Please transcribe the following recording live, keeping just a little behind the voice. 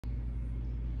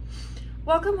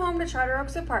Welcome home to Charter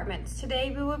Oaks Apartments. Today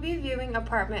we will be viewing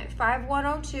apartment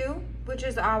 5102, which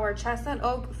is our Chestnut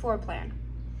Oak floor plan.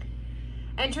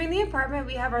 Entering the apartment,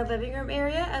 we have our living room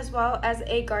area as well as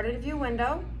a garden view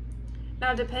window.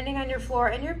 Now, depending on your floor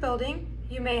and your building,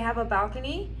 you may have a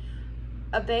balcony,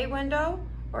 a bay window,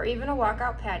 or even a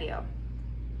walkout patio.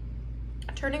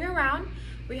 Turning around,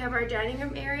 we have our dining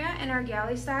room area and our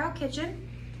galley style kitchen.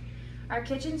 Our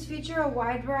kitchens feature a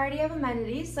wide variety of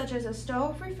amenities such as a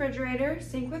stove, refrigerator,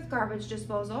 sink with garbage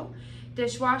disposal,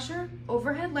 dishwasher,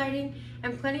 overhead lighting,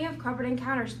 and plenty of cupboard and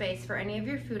counter space for any of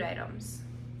your food items.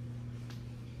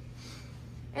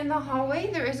 In the hallway,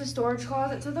 there is a storage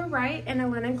closet to the right and a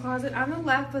linen closet on the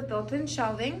left with built-in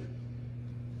shelving.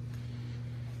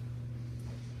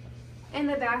 In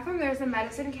the bathroom, there's a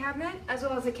medicine cabinet as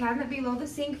well as a cabinet below the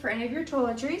sink for any of your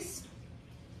toiletries.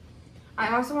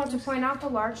 I also want to point out the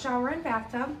large shower and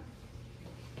bathtub.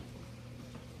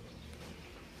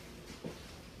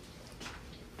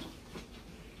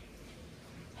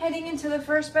 Heading into the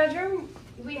first bedroom,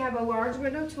 we have a large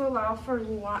window to allow for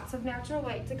lots of natural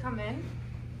light to come in.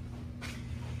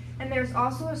 And there's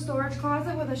also a storage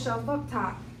closet with a shelf up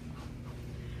top.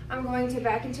 I'm going to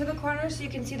back into the corner so you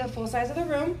can see the full size of the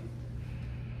room.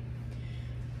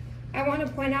 I want to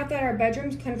point out that our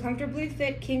bedrooms can comfortably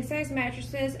fit king-size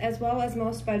mattresses as well as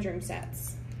most bedroom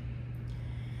sets.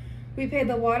 We pay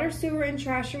the water, sewer, and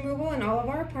trash removal in all of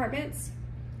our apartments,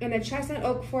 and the Chestnut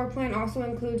Oak floor plan also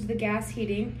includes the gas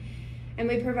heating, and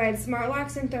we provide smart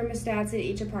locks and thermostats in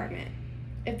each apartment.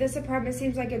 If this apartment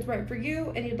seems like it's right for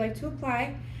you and you'd like to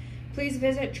apply, please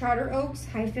visit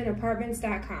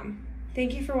charteroaks-apartments.com.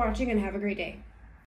 Thank you for watching and have a great day.